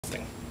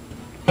Thing.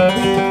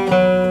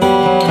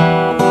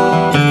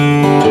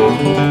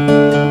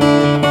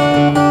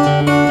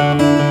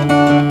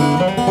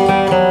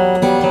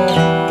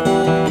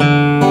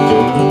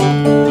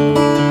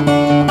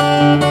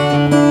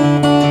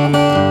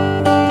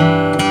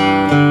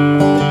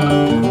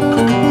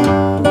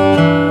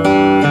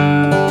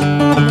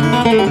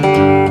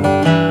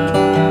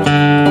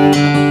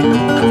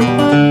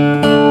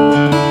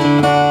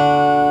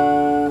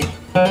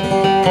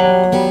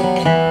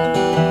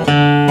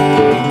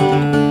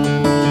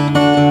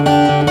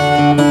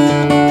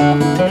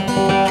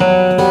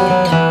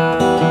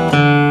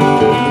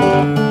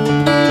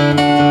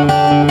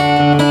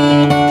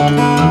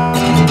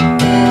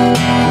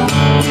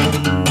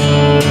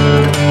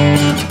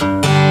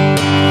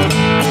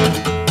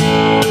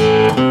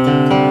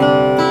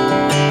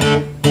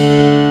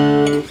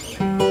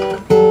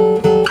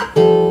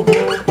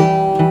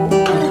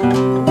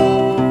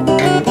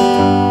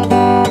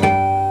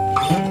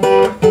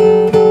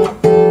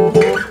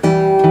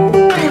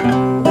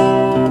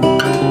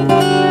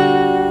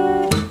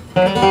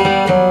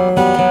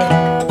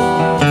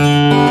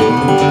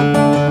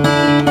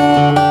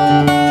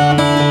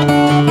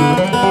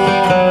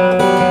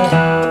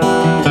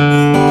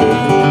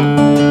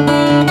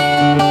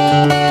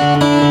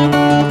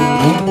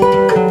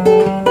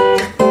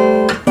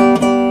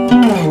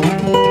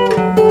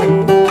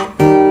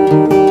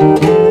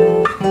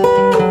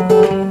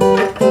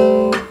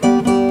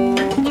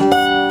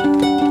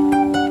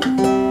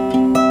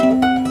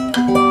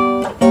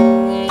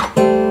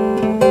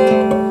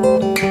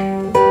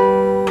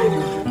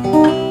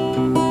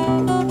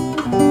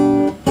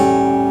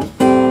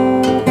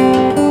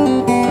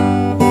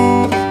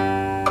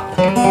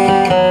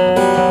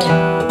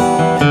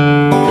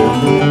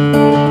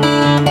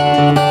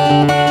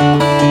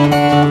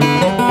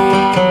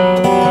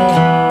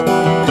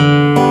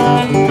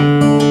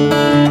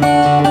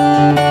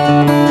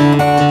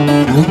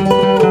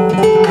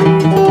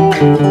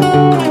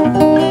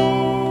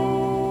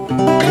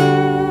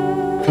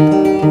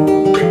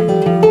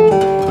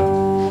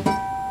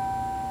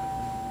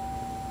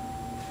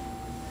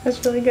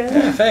 That's really good.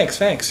 Yeah,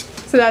 thanks.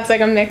 So that's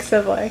like a mix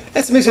of like.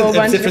 It's a mix of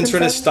bunch different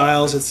sort of stuff?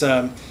 styles. It's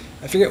I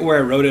forget where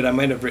I wrote it. I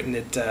might have written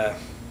it.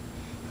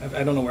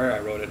 I don't know where I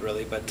wrote it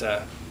really, but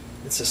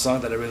it's a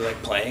song that I really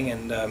like playing,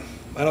 and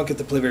I don't get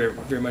to play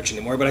very much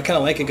anymore. But I kind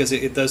of like it because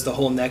it does the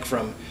whole neck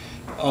from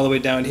all the way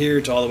down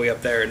here to all the way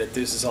up there, and it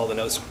uses all the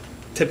notes.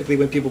 Typically,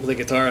 when people play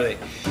guitar, they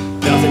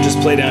often just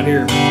play down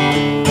here,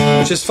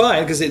 which is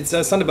fine because it's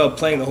not about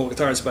playing the whole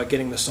guitar. It's about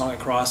getting the song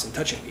across and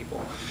touching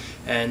people,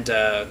 and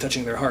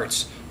touching their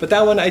hearts. But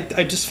that one,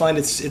 I just find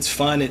it's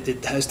fun.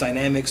 It has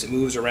dynamics. It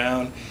moves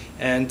around,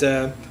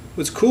 and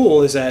what's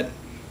cool is that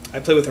I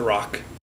play with a rock,